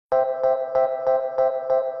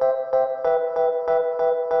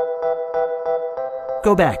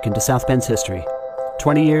Go back into South Bend's history.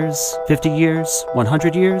 20 years, 50 years,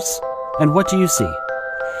 100 years, and what do you see?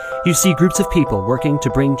 You see groups of people working to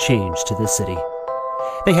bring change to this city.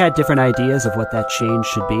 They had different ideas of what that change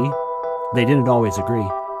should be. They didn't always agree.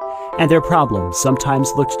 And their problems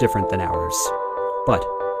sometimes looked different than ours. But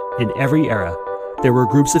in every era, there were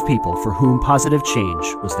groups of people for whom positive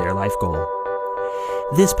change was their life goal.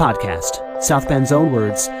 This podcast, South Bend's Own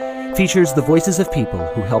Words, features the voices of people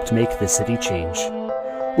who helped make this city change.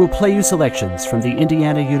 We'll play you selections from the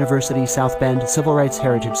Indiana University South Bend Civil Rights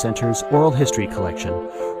Heritage Center's Oral History Collection,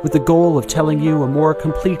 with the goal of telling you a more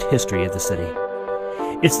complete history of the city.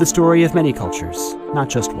 It's the story of many cultures, not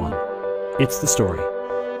just one. It's the story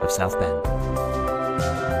of South Bend.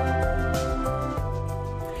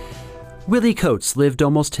 Willie Coates lived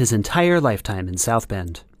almost his entire lifetime in South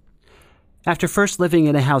Bend. After first living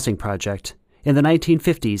in a housing project, in the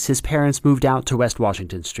 1950s his parents moved out to West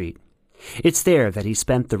Washington Street. It's there that he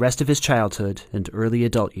spent the rest of his childhood and early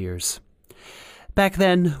adult years. Back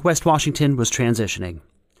then, West Washington was transitioning.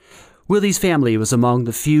 Willie's family was among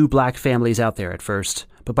the few black families out there at first,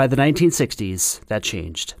 but by the 1960s, that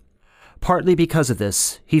changed. Partly because of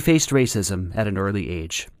this, he faced racism at an early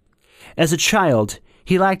age. As a child,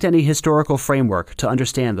 he lacked any historical framework to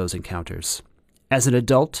understand those encounters. As an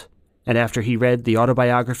adult, and after he read the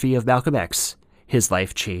autobiography of Malcolm X, his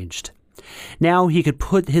life changed. Now he could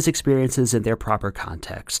put his experiences in their proper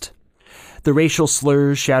context. The racial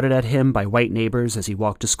slurs shouted at him by white neighbors as he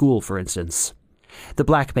walked to school, for instance. The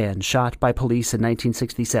black man shot by police in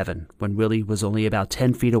 1967 when Willie was only about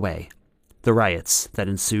 10 feet away. The riots that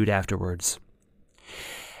ensued afterwards.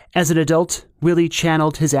 As an adult, Willie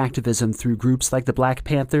channeled his activism through groups like the Black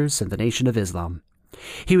Panthers and the Nation of Islam.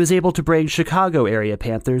 He was able to bring Chicago area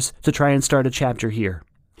Panthers to try and start a chapter here.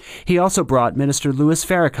 He also brought Minister Louis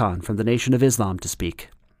Farrakhan from the Nation of Islam to speak.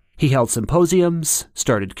 He held symposiums,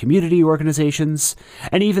 started community organizations,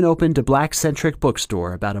 and even opened a black-centric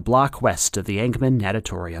bookstore about a block west of the Angman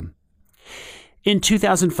Natatorium. In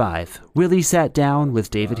 2005, Willie sat down with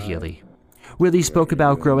David Healy. Willie spoke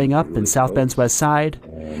about growing up in South Bend's West Side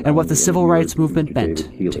and what the civil rights movement meant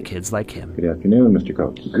to kids like him. Good afternoon, Mr.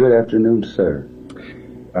 Coates. Good afternoon, sir.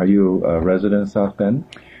 Are you a resident of South Bend?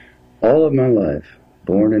 All of my life,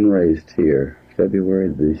 born and raised here, February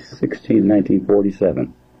the 16th,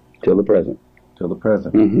 1947, till the present. Till the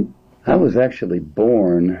present. Mm-hmm. I was actually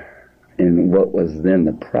born in what was then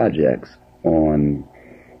the projects on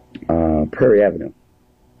Prairie Avenue.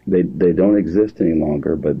 They don't exist any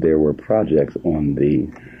longer, but there were projects on the,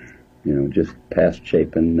 just past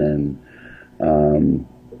Chapin, and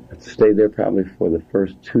stayed there probably for the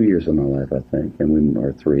first 2 years of my life, I think,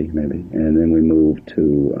 or 3 maybe, and then we moved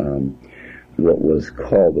to what was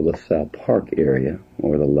called the LaSalle Park area,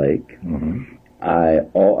 or the lake. Mm-hmm.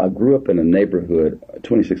 I grew up in a neighborhood,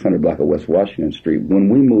 2600 block of West Washington Street. When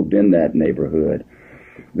we moved in that neighborhood,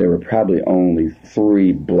 there were probably only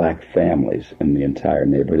 3 black families in the entire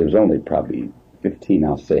neighborhood. There was only probably 15,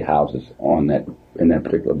 I'll say, houses in that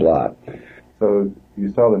particular block. So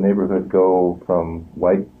you saw the neighborhood go from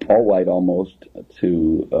white, all white almost,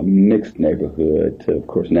 to a mixed neighborhood to, of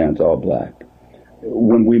course, now it's all black.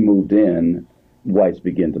 When we moved in, whites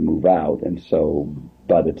began to move out, and so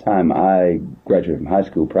by the time I graduated from high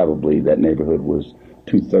school, probably that neighborhood was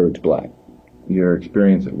 2/3 black. Your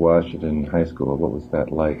experience at Washington High School, what was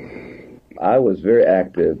that like? I was very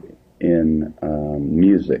active in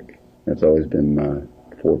music. That's always been my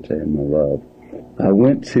forte and my love. I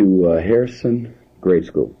went to Harrison grade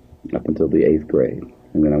school up until the 8th grade,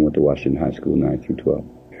 and then I went to Washington High School 9th through 12th.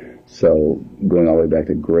 So going all the way back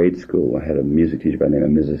to grade school, I had a music teacher by the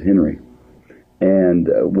name of Mrs. Henry. And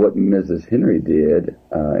what Mrs. Henry did,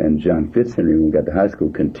 and John Fitzhenry, when we got to high school,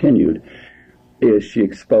 continued, is she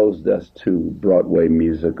exposed us to Broadway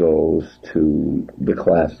musicals, to the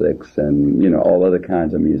classics, and, all other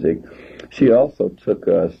kinds of music. She also took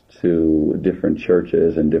us to different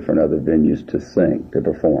churches and different other venues to sing, to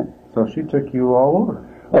perform. So she took you all over?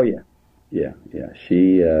 Oh, yeah. Yeah.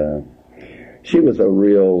 She was a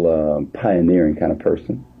real pioneering kind of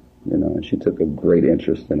person, and she took a great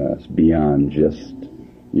interest in us beyond just,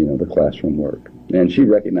 the classroom work. And she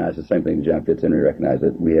recognized the same thing John Fitzhenry recognized,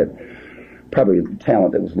 that we had probably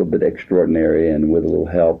talent that was a little bit extraordinary, and with a little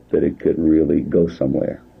help that it could really go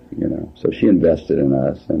somewhere, So she invested in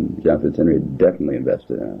us, and John Fitzhenry definitely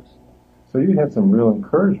invested in us. So you had some real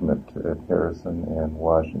encouragement at Harrison and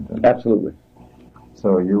Washington. Absolutely.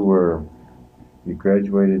 So you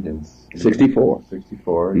graduated in 64.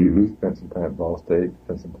 64. Mm-hmm. You spent some time at Ball State,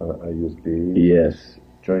 spent some time at IUSB. Yes.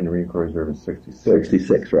 joined the Marine Corps Reserve in 66.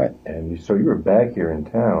 66, right. And so you were back here in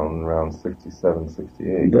town around 67,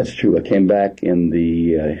 68. That's true. I came back in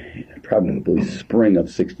the probably spring of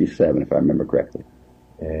 67, if I remember correctly.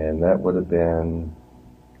 And that would have been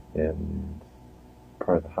in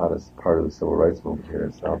probably the hottest part of the civil rights movement here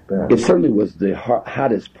in South Bend. It certainly was the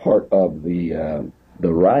hottest part of the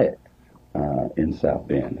riot in South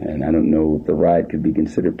Bend. And I don't know if the riot could be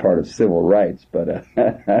considered part of civil rights, but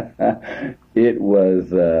it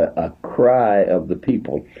was a cry of the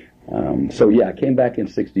people. So yeah, I came back in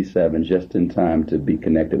 67 just in time to be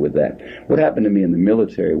connected with that. What happened to me in the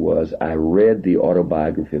military was I read the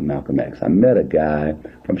autobiography of Malcolm X. I met a guy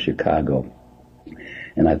from Chicago,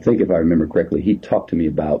 and I think if I remember correctly, he talked to me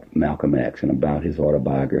about Malcolm X and about his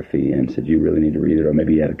autobiography and said, you really need to read it, or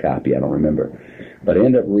maybe he had a copy, I don't remember. But I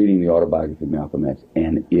ended up reading the autobiography of Malcolm X,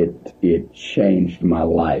 and it changed my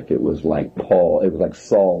life. It was like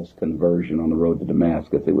Saul's conversion on the road to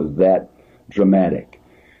Damascus. It was that dramatic.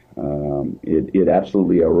 It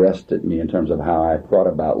absolutely arrested me in terms of how I thought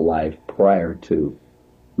about life prior to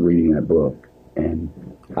reading that book and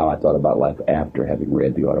how I thought about life after having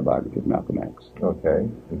read the autobiography of Malcolm X. Okay.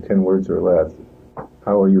 In 10 words or less,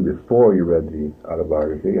 how were you before you read the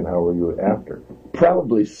autobiography, and how were you after?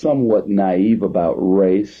 Probably somewhat naive about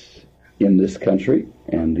race in this country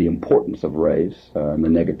and the importance of race and the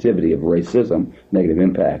negativity of racism, negative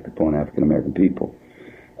impact upon African American people.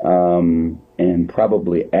 And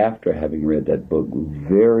probably after having read that book,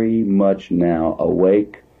 very much now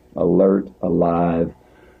awake, alert, alive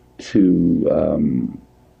to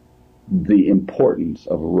the importance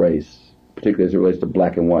of race, particularly as it relates to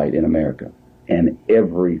black and white in America, and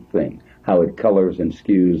everything, how it colors and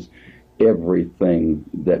skews everything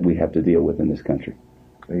that we have to deal with in this country.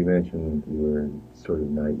 You mentioned you were sort of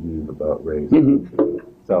naive about race. Mm-hmm.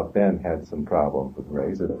 South Bend had some problems with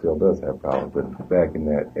race. It still does have problems. But back in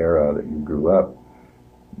that era that you grew up,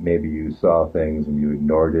 maybe you saw things and you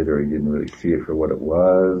ignored it, or you didn't really see it for what it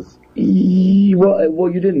was. Well,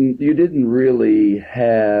 you didn't really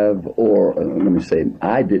have, or let me say,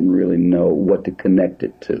 I didn't really know what to connect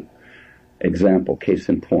it to. Example, case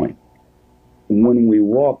in point. When we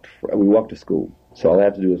walked to school. So all I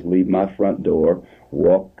have to do is leave my front door,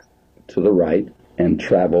 walk to the right, and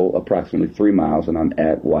travel approximately 3 miles, and I'm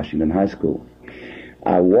at Washington High School.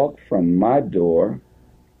 I walk from my door,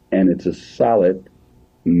 and it's a solid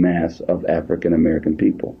mass of African American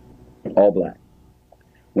people, all black.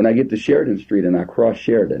 When I get to Sheridan Street and I cross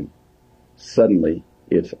Sheridan, suddenly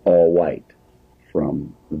it's all white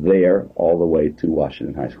from there all the way to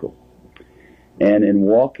Washington High School. And in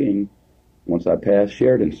walking, once I pass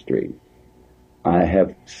Sheridan Street, I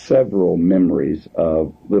have several memories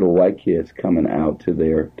of little white kids coming out to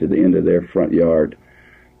the end of their front yard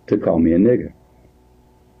to call me a nigger.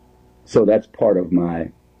 So that's part of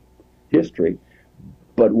my history.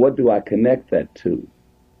 But what do I connect that to?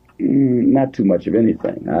 Not too much of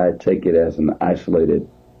anything. I take it as an isolated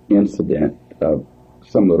incident of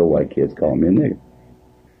some little white kids calling me a nigger.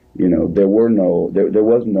 You know, there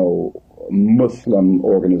was no Muslim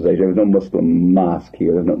organization. There was no Muslim mosque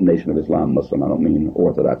here. There's no Nation of Islam Muslim. I don't mean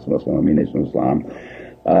Orthodox Muslim. I mean Nation of Islam.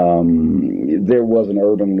 There was an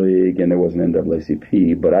Urban League and there was an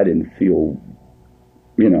NAACP, but I didn't feel,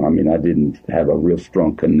 I didn't have a real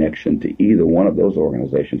strong connection to either one of those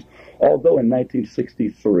organizations. Although in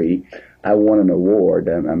 1963, I won an award,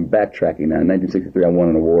 and I'm backtracking now. In 1963, I won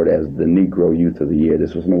an award as the Negro Youth of the Year.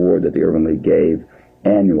 This was an award that the Urban League gave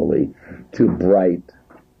annually to bright,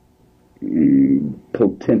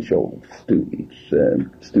 potential students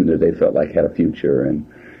that they felt like had a future and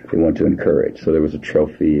they wanted to encourage. So there was a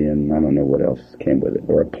trophy, and I don't know what else came with it,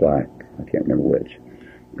 or a plaque. I can't remember which.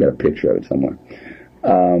 Got a picture of it somewhere.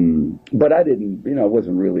 But I didn't, I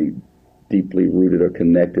wasn't really deeply rooted or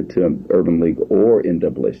connected to Urban League or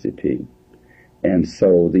NAACP. And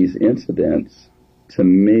so these incidents, to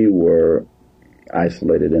me, were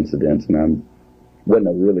isolated incidents, and wasn't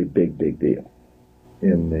a really big deal.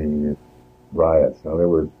 In the riots, now there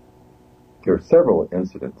were several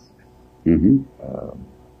incidents. Mm-hmm.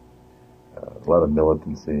 A lot of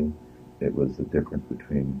militancy. It was the difference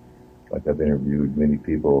between, like I've interviewed many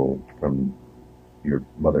people from your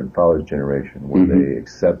mother and father's generation, where they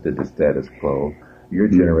accepted the status quo. Your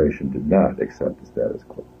generation did not accept the status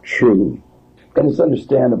quo. True. And it's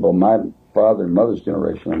understandable. My father and mother's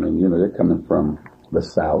generation, they're coming from the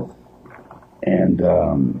South, and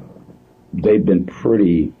they've been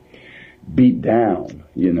pretty beat down,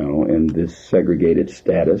 in this segregated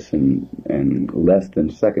status and less than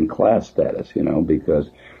second class status,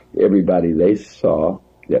 because everybody they saw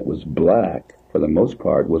that was black, for the most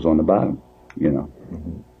part, was on the bottom,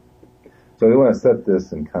 So we want to set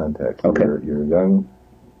this in context. Okay. You're a young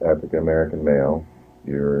African-American male.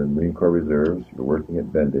 You're in Marine Corps Reserves. You're working at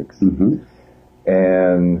Bendix. Mm-hmm.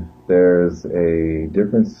 And there's a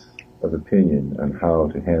difference of opinion on how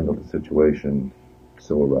to handle the situation,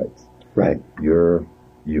 civil rights. Right. Your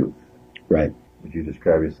youth. Right. Would you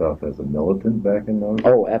describe yourself as a militant back in those?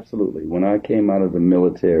 Oh, absolutely. When I came out of the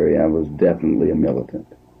military, I was definitely a militant.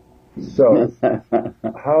 So,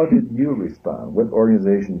 how did you respond? What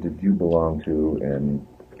organization did you belong to,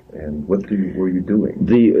 and what were you doing?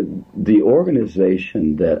 The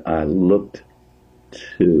organization that I looked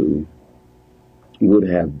to would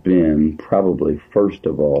have been probably, first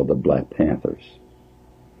of all, the Black Panthers,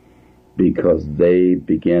 because they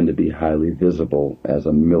began to be highly visible as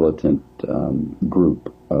a militant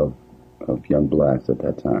group of young blacks at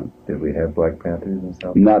that time. Did we have Black Panthers in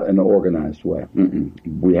South? Not in an organized way. Mm-mm.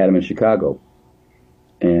 We had them in Chicago,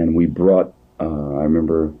 and we brought, I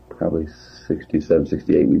remember probably 67,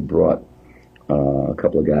 68, we brought a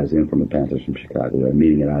couple of guys in from the Panthers from Chicago. They were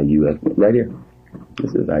meeting at IU, right here.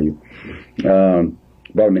 This is IU.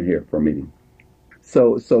 Brought them in here for a meeting.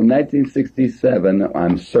 So 1967,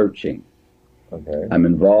 I'm searching. Okay. I'm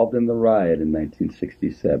involved in the riot in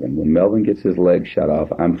 1967. When Melvin gets his leg shot off,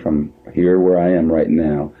 I'm from here where I am right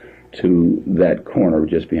now to that corner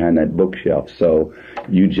just behind that bookshelf. So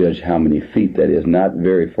you judge how many feet that is. Not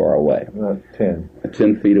very far away. About 10.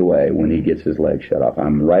 10 feet away when he gets his leg shot off.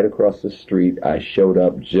 I'm right across the street. I showed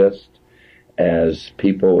up just as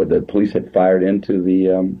the police had fired into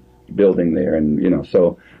the building there. And,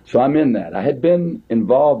 so I'm in that. I had been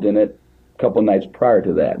involved in it couple nights prior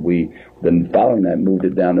to that. Then following that, moved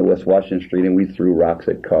it down to West Washington Street, and we threw rocks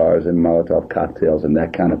at cars and Molotov cocktails and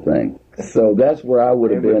that kind of thing. So that's where I would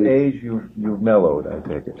have been. With age, you've mellowed, I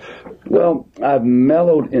take it. Well, I've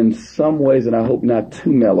mellowed in some ways, and I hope not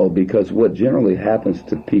too mellow, because what generally happens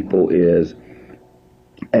to people is,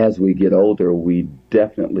 as we get older, we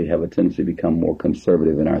definitely have a tendency to become more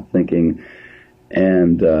conservative in our thinking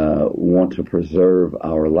and want to preserve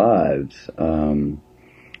our lives.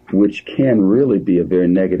 Which can really be a very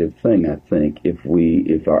negative thing, I think.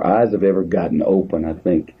 If our eyes have ever gotten open, I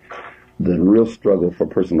think the real struggle for a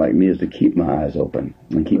person like me is to keep my eyes open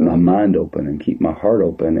and keep my mind open and keep my heart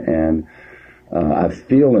open. And I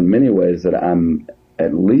feel in many ways that I'm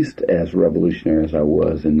at least as revolutionary as I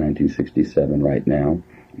was in 1967 right now.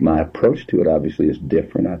 My approach to it obviously is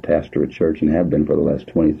different. I pastor a church and have been for the last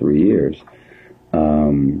 23 years.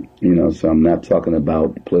 So I'm not talking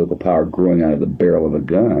about political power growing out of the barrel of a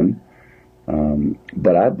gun.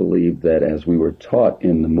 But I believe that as we were taught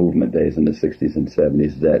in the movement days in the 60s and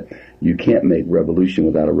 70s, that you can't make revolution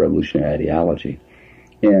without a revolutionary ideology.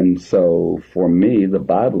 And so for me, the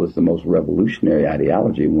Bible is the most revolutionary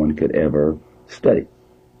ideology one could ever study.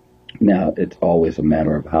 Now, it's always a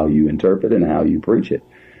matter of how you interpret and how you preach it.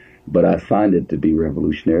 But I find it to be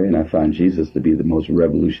revolutionary, and I find Jesus to be the most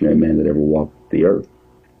revolutionary man that ever walked the earth.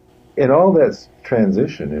 In all that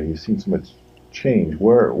transition, and you've seen so much change,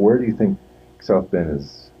 where do you think South Bend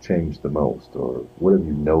has changed the most, or what have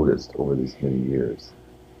you noticed over these many years?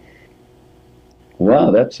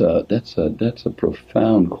 Wow, that's a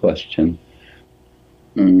profound question.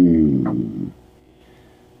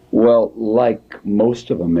 Well, like most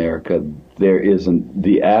of America, there isn't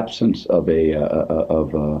the absence of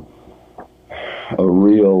a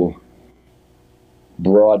real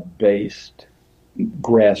broad-based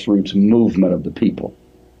grassroots movement of the people.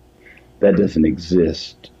 That doesn't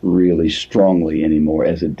exist really strongly anymore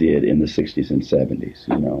as it did in the 60s and 70s,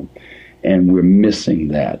 And we're missing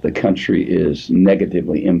that. The country is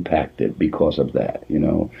negatively impacted because of that,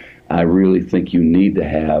 I really think you need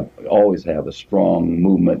to always have a strong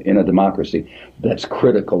movement in a democracy that's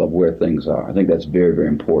critical of where things are. I think that's very, very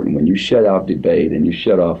important. When you shut off debate and you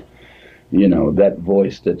shut off, that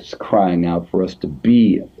voice that's crying out for us to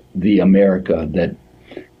be the America that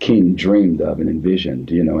King dreamed of and envisioned,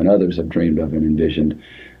 and others have dreamed of and envisioned,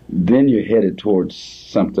 then you're headed towards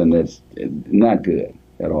something that's not good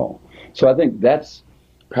at all. So I think that's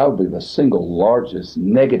probably the single largest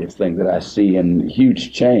negative thing that I see, and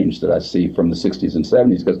huge change that I see from the 60s and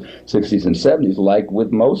 70s, because 60s and 70s, like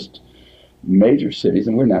with most major cities,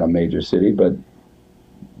 and we're not a major city, but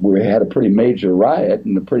we had a pretty major riot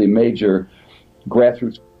and a pretty major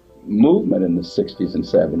grassroots movement in the 60s and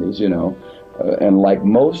 70s, and like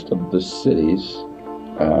most of the cities,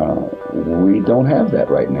 we don't have that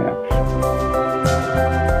right now.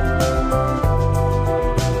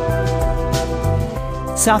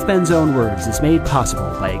 South Bend's Own Words is made possible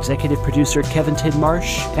by executive producer Kevin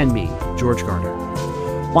Tidmarsh and me, George Garner.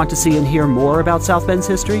 Want to see and hear more about South Bend's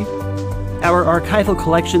history? Our archival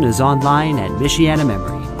collection is online at Michiana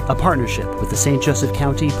Memory, a partnership with the St. Joseph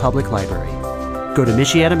County Public Library. Go to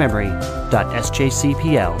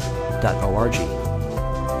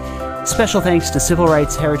michianamemory.sjcpl.org. Special thanks to Civil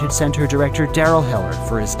Rights Heritage Center Director Daryl Heller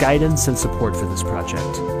for his guidance and support for this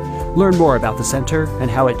project. Learn more about the center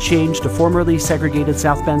and how it changed a formerly segregated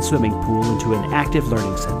South Bend swimming pool into an active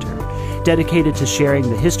learning center dedicated to sharing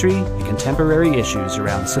the history and contemporary issues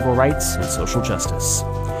around civil rights and social justice.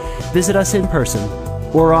 Visit us in person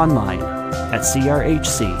or online at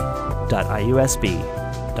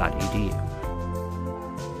crhc.iusb.edu.